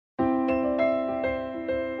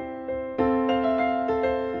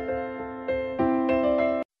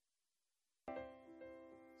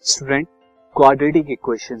Student, quadratic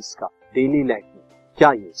equations का daily life में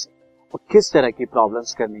क्या यूज है और किस तरह की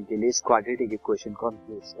प्रॉब्लम्स करने के लिए इस क्वाड्रेटिक इक्वेशन को हम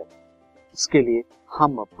यूज करें, इसके लिए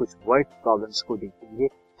हम अब कुछ वर्ड प्रॉब्लम्स को देखेंगे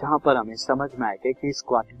जहां पर हमें समझ में आएगा कि इस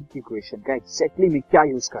क्वाड्रेटिक इक्वेशन का एग्जैक्टली में क्या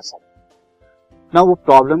यूज कर सकते हैं। ना वो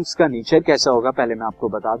प्रॉब्लम्स का नेचर कैसा होगा पहले मैं आपको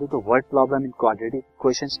बता दूं। तो word problem in quadratic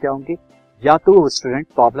equations क्या होंगी, या तो वो स्टूडेंट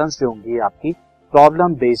प्रॉब्लम्स जो होंगी आपकी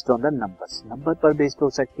problem based on the numbers, number पर बेस्ड हो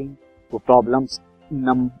सकती हैं। वो प्रॉब्लम्स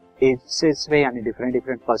एजेस पे यानी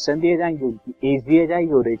डिफरेंट पर्सन दिए जाएंगे, उनकी एज दिए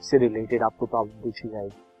जाएगी और एज से रिलेटेड आपको प्रॉब्लम पूछी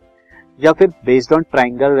जाएगी, या फिर based on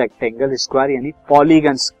triangle, rectangle, square यानी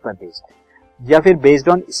पॉलीगन्स पर बेस्ड है, या फिर based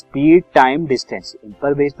on speed, time, distance in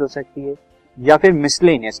पर बेस्ड हो सकती है, या फिर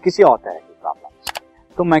मिसलेनियस किसी और तरह की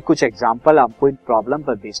प्रॉब्लम। तो मैं कुछ एग्जांपल आपको इन प्रॉब्लम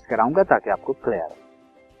पर बेस्ड कराऊंगा ताकि आपको क्लियर हो।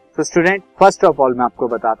 तो स्टूडेंट, फर्स्ट ऑफ ऑल मैं आपको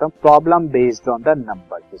बताता हूँ problem based on the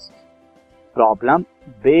number. Problem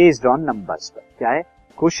based on numbers पर क्या है,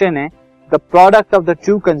 क्वेश्चन है the product of the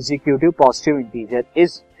two consecutive positive integer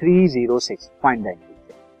is 306, find the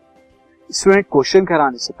integer. Student, question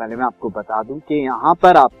कराने से पहले मैं आपको बता दूं कि यहाँ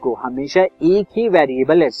पर आपको हमेशा एक ही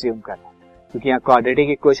वेरिएबल एज्यूम करना है, क्योंकि यहाँ क्वाड्रेटिक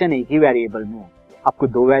इक्वेशन एक ही वेरिएबल में है। आपको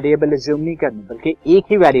दो वेरिएबल एज्यूम नहीं करनी, बल्कि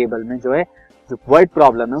एक ही वेरिएबल में जो है जो वर्ड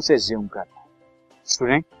प्रॉब्लम है उसे एज्यूम करना है।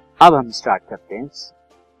 स्टूडेंट, अब हम स्टार्ट करते हैं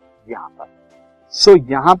यहाँ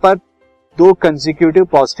पर। यहाँ पर दो कंसेक्यूटिव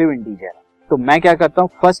पॉजिटिव इंटीजर है, तो मैं क्या करता हूँ,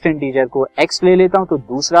 फर्स्ट इंटीजर को x ले लेता हूँ, तो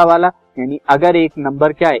दूसरा वाला यानी अगर एक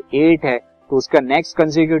नंबर क्या है 8 है तो उसका नेक्स्ट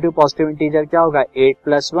कंसेक्यूटिव पॉजिटिव इंटीजर क्या होगा, 8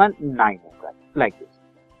 + 1 9 होगा, लाइक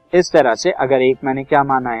दिस। इस तरह से अगर एक मैंने क्या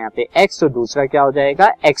माना है यहाँ पे x, तो दूसरा क्या हो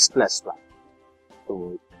जाएगा x + 1।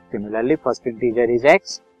 तो similarly first integer is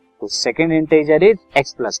x, तो सेकेंड इंटीजर इज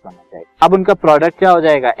x + 1 हो जाएगा। अब उनका प्रोडक्ट क्या हो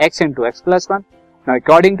जाएगा, x × x + 1। Now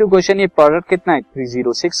according to question ये प्रोडक्ट कितना है,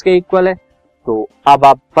 306 के इक्वल है। तो अब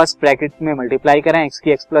आप फर्स्ट ब्रैकेट में मल्टीप्लाई करें x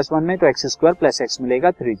की x + 1 में, तो x² + x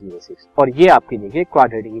मिलेगा 306, और ये आपकी देखिए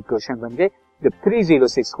क्वाड्रेटिक इक्वेशन बन गई जब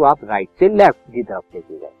 306 को आप राइट से लेफ्ट की तरफ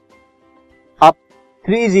लेके गए। अब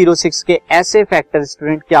 306 के ऐसे फैक्टर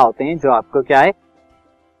स्टूडेंट क्या होते हैं जो आपको क्या है,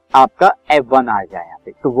 आपका F1 आ जाए यहाँ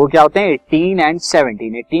पे, तो वो क्या होते हैं 18 और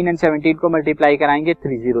 17। 18 और 17 को मल्टीप्लाई कराएंगे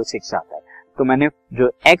 306 आता है। तो मैंने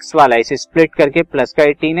जो x वाला इसे स्प्लिट करके प्लस का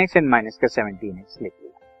 18x और माइनस का 17x लिख लिया।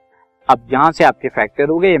 अब यहां से आपके फैक्टर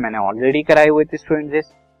हो गए, ये मैंने ऑलरेडी कराए हुए थे स्टूडेंट।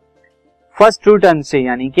 फर्स्ट टू टर्म से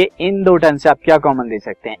यानी कि इन दो टर्म से आप क्या कॉमन ले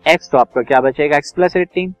सकते हैं, x, तो आपका क्या बचेगा x +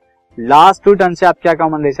 18। लास्ट टू टर्म से आप क्या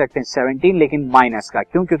कॉमन ले सकते हैं 17, लेकिन माइनस का,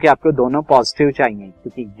 क्यों, क्योंकि आपको दोनों पॉजिटिव चाहिए,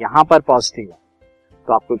 क्योंकि यहाँ पर पॉजिटिव है।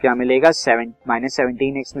 तो आपको क्या मिलेगा,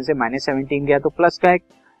 -17x में से -17 गया तो प्लस का एक,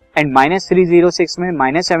 एंड -306 में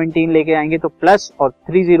 -17 लेके आएंगे तो प्लस, और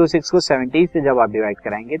 306 को 17 से जब आप डिवाइड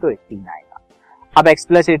कराएंगे तो 18 आएगा। अब x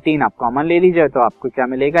 + 18 आप कॉमन ले लीजिए, तो आपको क्या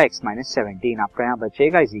मिलेगा, x - 17 आपका यहाँ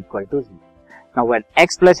बचेगा is equal to 0। Now when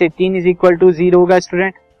x + 18 is equal to 0 होगा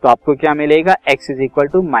स्टूडेंट, तो आपको क्या मिलेगा, x is equal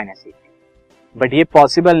to -18। But ये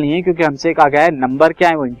पॉसिबल नहीं है, क्योंकि हमसे कहा गया है नंबर क्या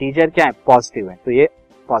है, वो इंटीजर क्या है, पॉजिटिव है, तो ये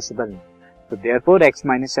पॉसिबल नहीं। तो therefore x -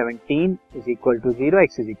 17 is equal to 0,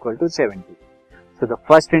 x is equal to 17। तो द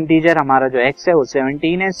फर्स्ट इंटीजर हमारा जो x है वो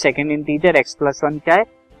 17 है, सेकंड इंटीजर x + 1 क्या है,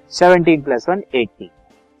 17 + 1 18,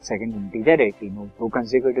 सेकंड इंटीजर 18, दो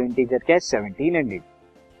कंसेक्यूटिव इंटीजर क्या है 17 और 18।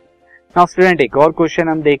 नाउ स्टूडेंट, एक और क्वेश्चन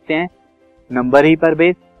हम देखते हैं नंबर ही पर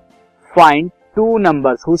based. Find two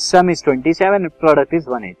numbers whose sum is 27 and product is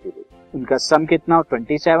 182। उनका सम कितना हो,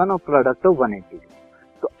 27 और प्रोडक्ट हो 182।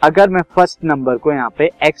 तो अगर मैं फर्स्ट नंबर को यहाँ पे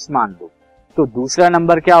x मान लूं, तो दूसरा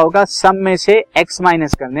नंबर क्या होगा, सम में से x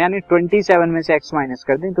माइनस कर दें, यानी 27 में से x माइनस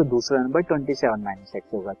कर दें, तो दूसरा नंबर 27 - x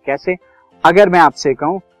होगा। कैसे, अगर मैं आपसे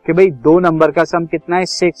कहूं कि भाई दो नंबर का सम कितना है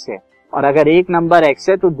 6 है, और अगर एक नंबर x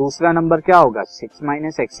है तो दूसरा नंबर क्या होगा, 6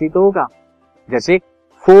 - x ही तो होगा। जैसे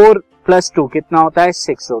 4 + 2 कितना होता है,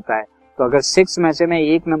 6 होता है, तो अगर 6 में से मैं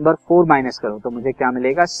एक नंबर 4 माइनस करूं तो मुझे क्या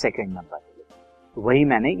मिलेगा, सेकेंड नंबर। तो वही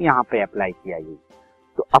मैंने यहाँ पे अप्लाई किया ये।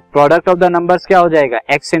 तो अब प्रोडक्ट ऑफ द नंबर्स क्या हो जाएगा,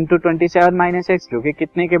 x × 27 - x, जो कि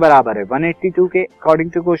कितने के बराबर है, 182 के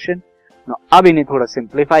अकॉर्डिंग टू क्वेश्चन। अब इन्हें थोड़ा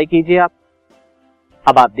सिंप्लीफाई कीजिए आप।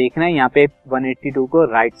 अब आप देख रहे हैं यहाँ पे 182 को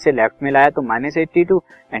राइट से लेफ्ट में लाया तो -82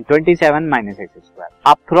 एंड 27 - x²।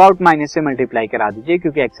 आप थ्रू आउट माइनस से मल्टीप्लाई करा दीजिए,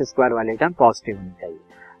 क्योंकि x² वाले टर्म पॉजिटिव होने चाहिए।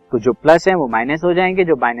 तो जो प्लस है वो माइनस हो जाएंगे,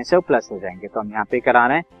 जो माइनस है वो प्लस हो जाएंगे। तो हम यहाँ पे करा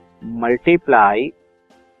रहे हैं मल्टीप्लाई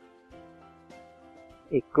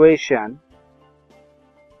इक्वेशन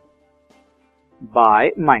बाय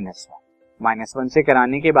 -1 से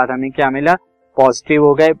कराने के बाद हमें क्या मिला, पॉजिटिव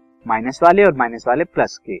हो गए माइनस वाले और माइनस वाले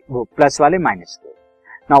प्लस के, वो प्लस वाले माइनस के।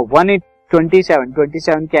 नाउ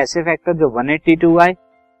 27 के ऐसे फैक्टर जो 182 आए,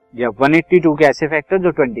 या 182 के ऐसे फैक्टर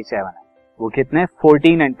जो 27 आए, वो कितने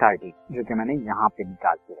 14 एंड 13, जो कि मैंने यहाँ पे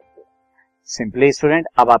निकाल के रखे। सिंपली स्टूडेंट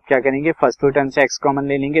अब आप क्या करेंगे, फर्स्ट टू टर्म से x कॉमन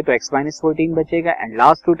ले लेंगे तो x माइनस 14 बचेगा, एंड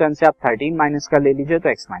लास्ट टू टर्म से आप 13 माइनस कर ले लीजिए तो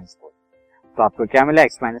x माइनस 14, तो आपको क्या मिला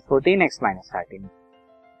x minus 14 x minus 13।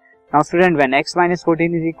 Now student when x minus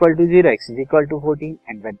 14 is equal to 0 x is equal to 14,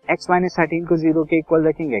 and when x minus 13 को 0 के इक्वल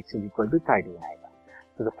रखेंगे x इज इक्वल टू 13 आएगा।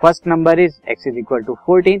 तो the first number is x is equal to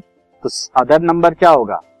 14, तो other number क्या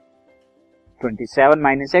होगा 27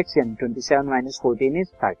 minus x, यानी 27 minus 14 is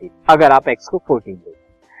 13, अगर आप x को 14 लें।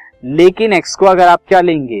 लेकिन x को अगर आप क्या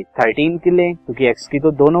लेंगे 13 की लें, क्योंकि x की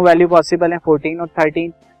तो दोनों वैल्यू पॉसिबल है 14 और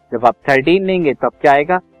 13, जब आप 13 लेंगे तब क्या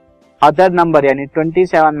आएगा अदर नंबर, यानी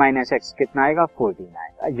 27 माइनस x कितना आएगा 14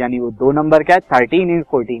 आएगा, यानी वो दो नंबर क्या है 13 और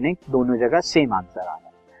 14 है, दोनों जगह सेम आंसर आ रहा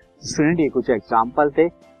है। स्टूडेंट ये कुछ एग्जांपल थे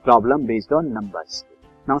problem based on numbers.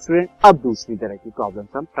 Now student अब दूसरी तरह की प्रॉब्लम्स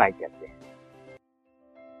हम ट्राई करते हैं।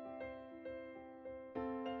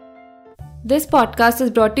 This podcast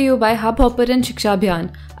is brought to you bye hub hopper and शिक्षा अभियान।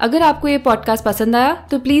 अगर आपको ये पॉडकास्ट पसंद आया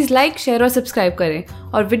तो प्लीज़ लाइक, शेयर और सब्सक्राइब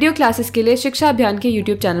करें और वीडियो क्लासेस के लिए शिक्षा अभियान के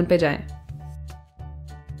YouTube चैनल पर जाएं।